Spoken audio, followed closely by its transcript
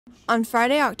On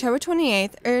Friday, October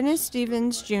 28th, Ernest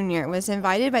Stevens Jr. was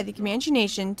invited by the Comanche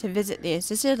Nation to visit the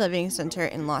Assisted Living Center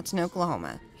in Lawton,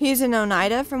 Oklahoma. He is an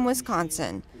Oneida from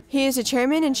Wisconsin. He is a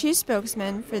chairman and chief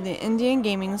spokesman for the Indian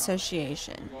Gaming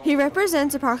Association. He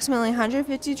represents approximately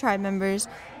 150 tribe members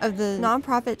of the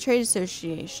nonprofit trade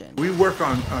association. We work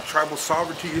on tribal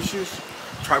sovereignty issues,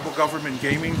 tribal government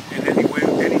gaming, and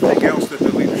anything else that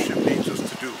the leadership needs us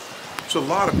to do. There's a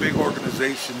lot of big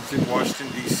organizations in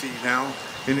Washington, D.C. now,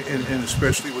 and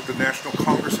especially with the National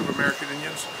Congress of American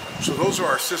Indians. So those are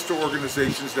our sister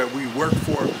organizations that we work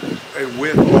for and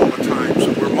with all the time.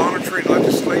 So we're monitoring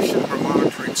legislation, we're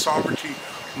monitoring sovereignty,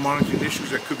 monitoring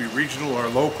issues that could be regional or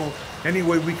local. Any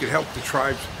way we could help the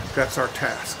tribes, that's our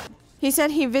task. He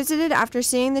said he visited after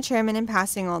seeing the chairman in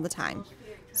passing all the time.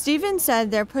 Stevens said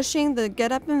they're pushing the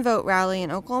Get Up and Vote rally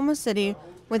in Oklahoma City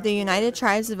with the United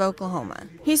Tribes of Oklahoma.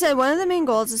 He said one of the main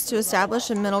goals is to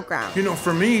establish a middle ground. You know,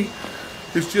 for me,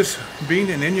 it's just being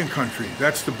in Indian country.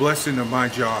 That's the blessing of my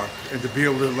job, and to be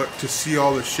able to see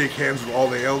all the shake hands with all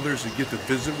the elders and get to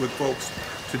visit with folks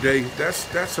today,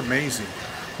 that's amazing.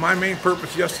 My main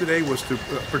purpose yesterday was to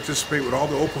participate with all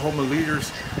the Oklahoma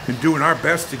leaders in doing our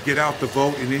best to get out the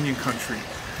vote in Indian country.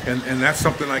 And that's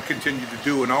something I continue to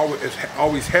do and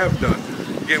always have done.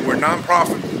 Again, we're a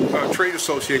nonprofit trade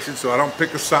association, so I don't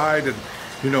pick a side, and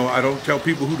I don't tell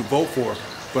people who to vote for.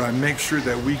 But I make sure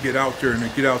that we get out there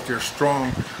and get out there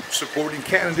strong, supporting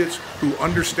candidates who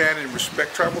understand and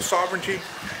respect tribal sovereignty.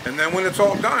 And then when it's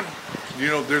all done,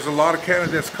 there's a lot of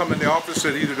candidates come in the office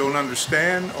that either don't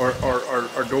understand or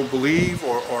don't believe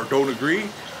or don't agree.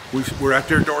 We're at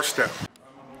their doorstep.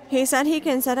 He said he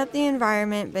can set up the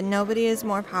environment, but nobody is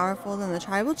more powerful than the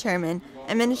tribal chairman,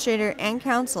 administrator, and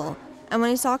council. And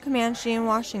when he saw Comanche in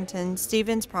Washington,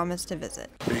 Stevens promised to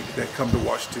visit. That come to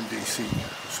Washington, D.C.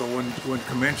 So when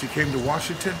Comanche came to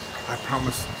Washington, I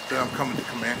promised that I'm coming to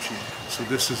Comanche. So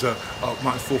this is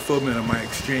my fulfillment of my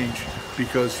exchange,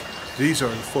 because these are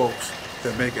the folks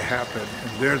that make it happen.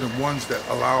 And they're the ones that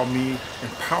allow me,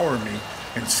 empower me,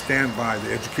 and stand by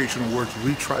the educational words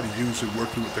we try to use in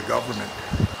working with the government.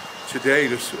 Today,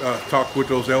 to talk with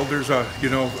those elders, to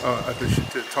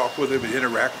talk with them and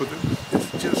interact with them,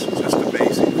 it's just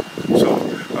amazing. So,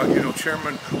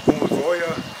 Chairman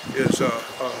Oneida is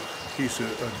he's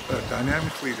a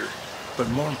dynamic leader, but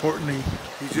more importantly,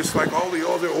 he's just like all the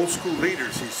other old school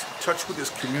leaders. He's in touch with his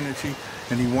community,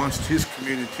 and he wants his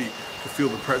community to feel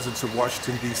the presence of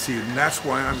Washington, D.C., and that's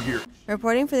why I'm here.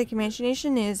 Reporting for the Comanche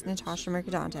Nation News, Natasha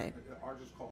Mercadante.